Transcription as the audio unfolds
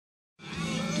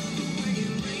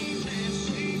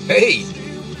Hey,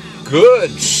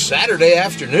 good Saturday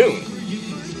afternoon.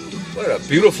 What a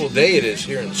beautiful day it is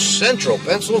here in central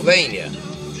Pennsylvania.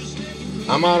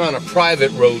 I'm out on a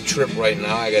private road trip right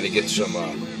now. I got to get some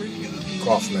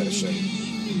cough medicine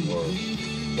or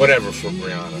whatever for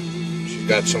Brianna. She's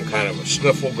got some kind of a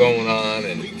sniffle going on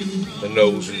and the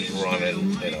nose is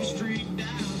running, you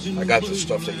know. I got the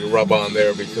stuff that you rub on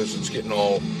there because it's getting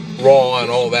all raw and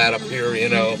all that up here, you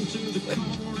know.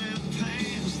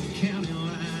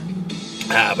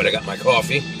 But I got my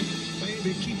coffee.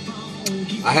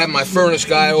 I have my furnace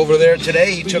guy over there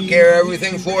today. He took care of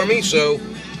everything for me, so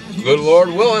good Lord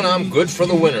willing, I'm good for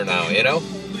the winter now, you know.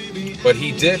 But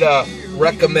he did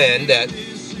recommend that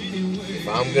if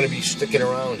I'm going to be sticking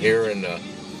around here in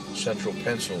central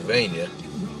Pennsylvania,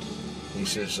 he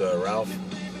says, Ralph,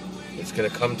 it's going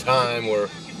to come time where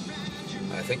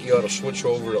I think you ought to switch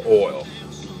over to oil.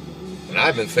 And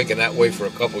I've been thinking that way for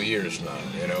a couple years now,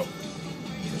 you know.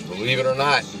 Because believe it or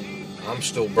not, I'm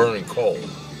still burning coal.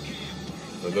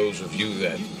 For those of you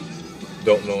that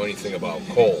don't know anything about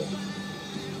coal,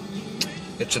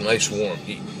 it's a nice warm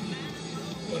heat,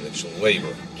 but it's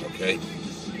labor, okay?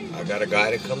 I got a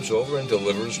guy that comes over and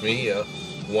delivers me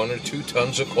 1 or 2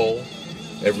 tons of coal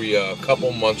every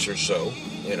couple months or so,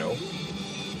 you know.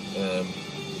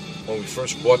 When we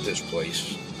first bought this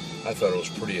place, I thought it was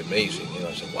pretty amazing. You know,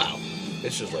 I said, wow,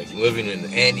 this is like living in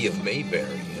Andy of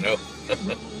Mayberry, you know.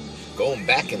 Going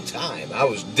back in time. I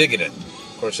was digging it.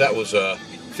 Of course, that was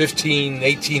 15,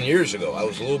 18 years ago. I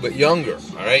was a little bit younger,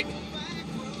 all right?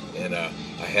 And I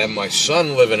had my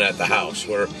son living at the house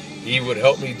where he would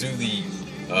help me do the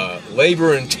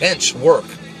labor-intense work.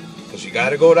 Because you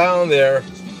got to go down there,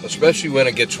 especially when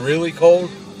it gets really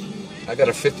cold. I got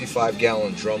a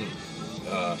 55-gallon drum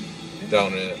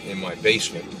down in my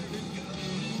basement,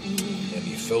 and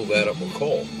you fill that up with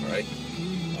coal, right?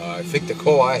 I think the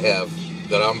coal I have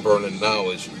that I'm burning now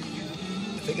is,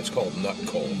 I think it's called nut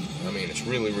coal. I mean, it's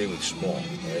really, really small,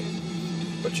 right?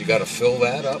 But you got to fill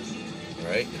that up,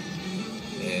 right?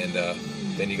 And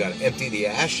then you got to empty the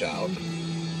ash out.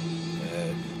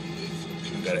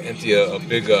 You got to empty a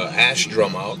big ash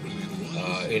drum out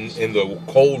in the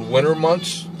cold winter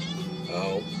months.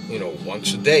 You know,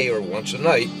 once a day or once a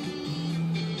night,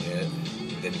 and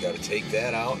then you got to take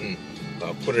that out and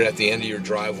put it at the end of your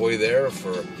driveway there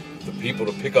for the people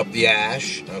to pick up the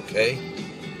ash. Okay,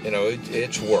 you know,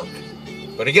 it's work,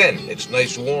 but again, it's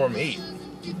nice warm heat.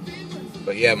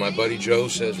 But yeah, my buddy Joe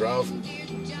says, Ralph,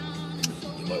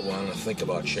 you might want to think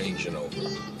about changing over.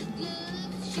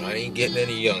 I ain't getting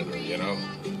any younger, you know.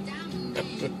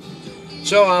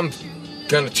 So I'm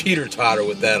gonna teeter-totter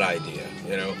with that idea,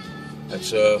 you know.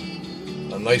 That's a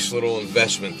nice little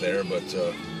investment there, but,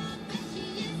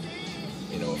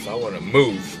 you know, if I want to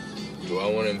move, do I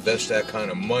want to invest that kind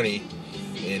of money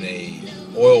in a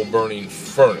oil-burning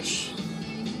furnace?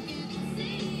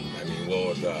 I mean,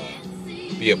 will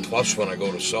it be a plus when I go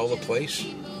to sell the place?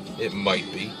 It might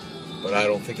be, but I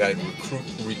don't think I'd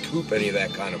recoup any of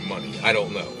that kind of money. I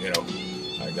don't know, you know.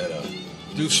 I got to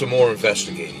do some more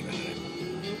investigating on it.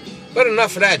 But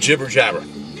enough of that jibber-jabber.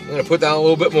 I'm going to put down a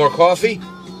little bit more coffee.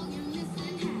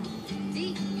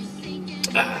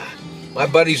 My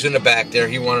buddy's in the back there.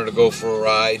 He wanted to go for a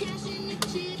ride.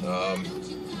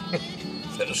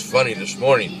 That was funny this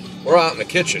morning. We're out in the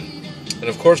kitchen. And,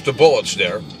 of course, the Bullet's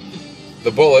there.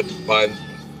 The Bullet,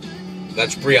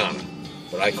 that's Brianna.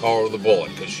 But I call her the Bullet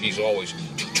because she's always,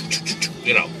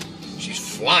 you know, she's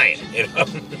flying, you know.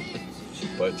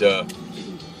 But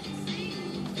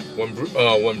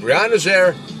when Brianna's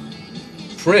there,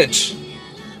 Prince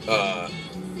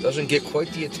doesn't get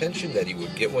quite the attention that he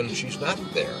would get when she's not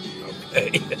there,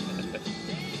 okay?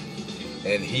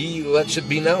 And he lets it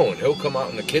be known. He'll come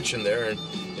out in the kitchen there, and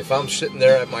if I'm sitting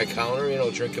there at my counter, you know,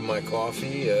 drinking my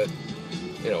coffee,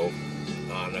 you know,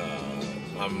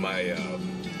 on my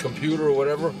computer or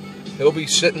whatever, he'll be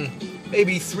sitting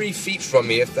maybe 3 feet from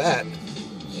me, if that,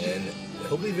 and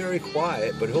he'll be very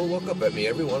quiet, but he'll look up at me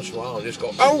every once in a while and just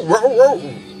go, oh, whoa, whoa.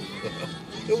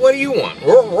 What do you want?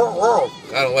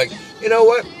 Kind of like, you know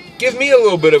what? Give me a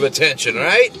little bit of attention,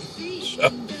 right?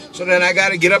 So then I got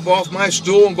to get up off my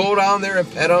stool and go down there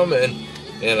and pet him, and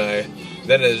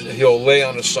then he'll lay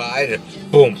on the side and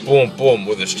boom, boom, boom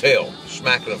with his tail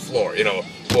smacking the floor, you know,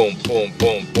 boom, boom,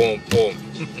 boom, boom, boom.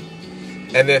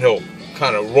 And then he'll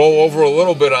kind of roll over a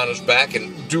little bit on his back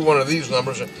and do one of these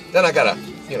numbers, and then I got to,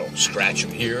 you know, scratch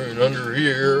him here and under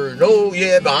here, and oh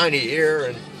yeah, behind the ear,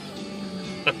 and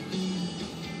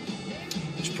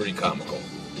pretty comical.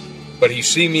 But he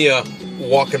see me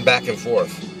walking back and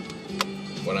forth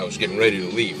when I was getting ready to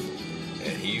leave,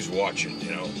 and he's watching, you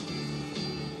know.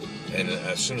 And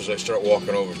as soon as I start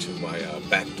walking over to my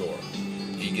back door,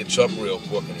 he gets up real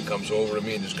quick and he comes over to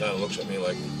me and just kind of looks at me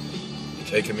like, "You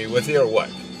taking me with you or what?"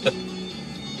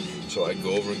 So I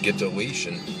go over and get the leash,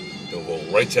 and he'll go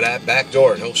right to that back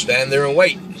door, and he'll stand there and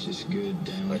wait.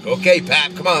 Like, "Okay,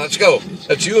 Pap, come on, let's go.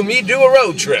 Let's you and me do a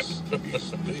road trip."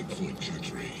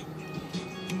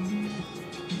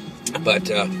 But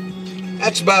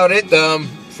that's about it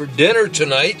for dinner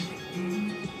tonight.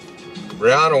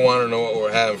 Brianna wanted to know what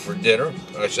we're having for dinner.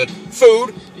 I said,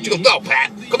 "Food." She goes, "No,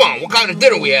 Pat, come on, what kind of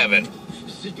dinner we having?"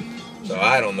 So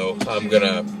I don't know. I'm going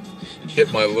to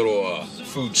hit my little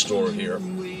food store here.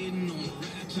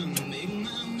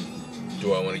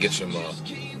 Do I want to get some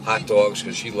hot dogs?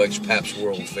 Because she likes Pap's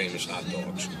world famous hot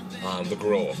dogs. On the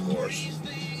grill, of course.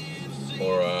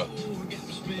 Or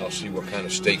I'll see what kind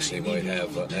of steaks they might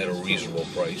have at a reasonable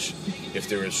price, if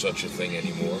there is such a thing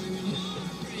anymore.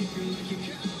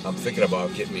 I'm thinking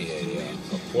about getting me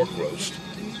a pork roast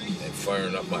and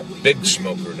firing up my big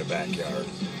smoker in the backyard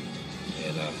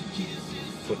and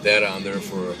put that on there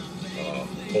for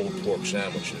pulled pork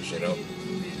sandwiches, you know.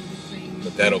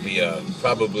 But that'll be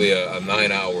probably a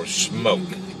 9-hour smoke,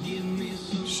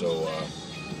 so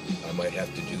I might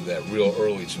have to do that real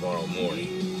early tomorrow morning,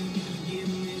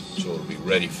 so it'll be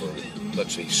ready for,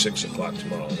 let's say, 6 o'clock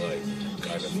tomorrow night,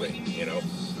 kind of thing, you know.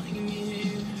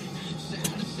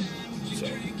 So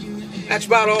that's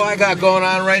about all I got going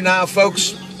on right now,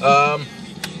 folks.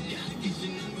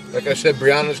 Like I said,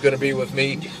 Brianna's going to be with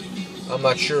me. I'm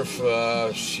not sure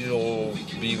if she'll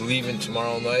be leaving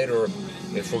tomorrow night or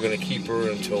if we're going to keep her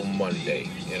until Monday,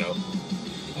 you know.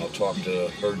 I'll talk to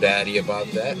her daddy about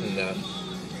that, and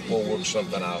we'll work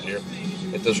something out here.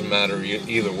 It doesn't matter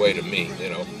either way to me, you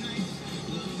know.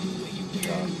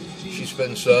 She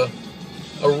spends a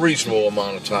reasonable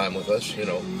amount of time with us, you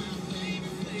know,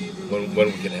 when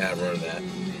we can have her in that.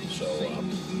 So,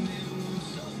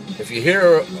 if you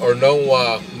hear or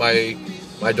know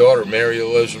my daughter, Mary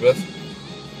Elizabeth,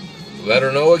 let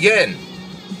her know again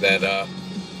that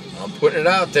I'm putting it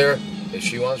out there. If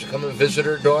she wants to come and visit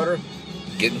her daughter,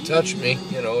 get in touch with me.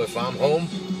 You know, if I'm home,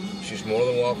 she's more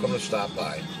than welcome to stop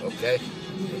by, okay?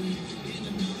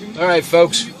 All right,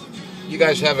 folks. You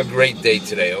guys have a great day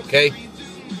today, okay?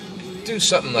 Do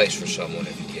something nice for someone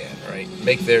if you can, all right?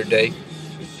 Make their day.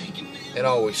 And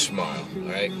always smile, all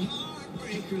right?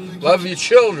 Love your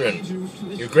children,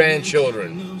 your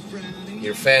grandchildren,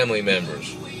 your family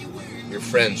members, your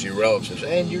friends, your relatives,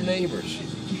 and your neighbors.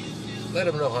 Let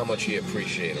them know how much you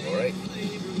appreciate them, all right?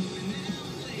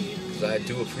 Because I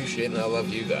do appreciate and I love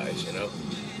you guys, you know?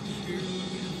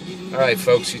 All right,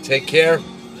 folks, you take care.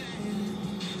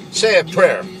 Say a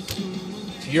prayer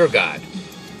to your God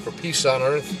for peace on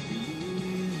earth.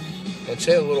 And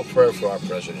say a little prayer for our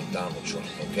president, Donald Trump,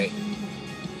 okay?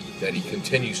 That he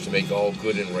continues to make all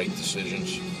good and right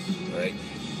decisions, all right?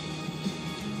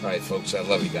 All right, folks, I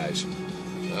love you guys.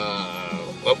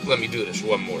 Well, let me do this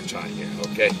one more time here,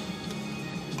 okay?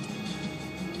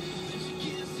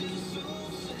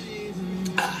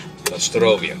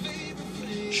 Nostrovia.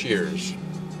 Cheers.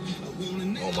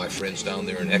 All my friends down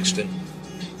there in Exton.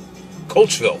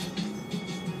 Coatesville.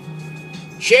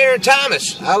 Sharon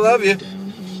Thomas, I love you.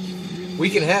 We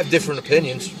can have different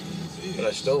opinions, but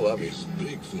I still love you.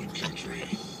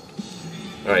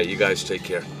 All right, you guys take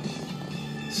care.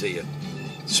 See ya.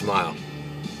 Smile.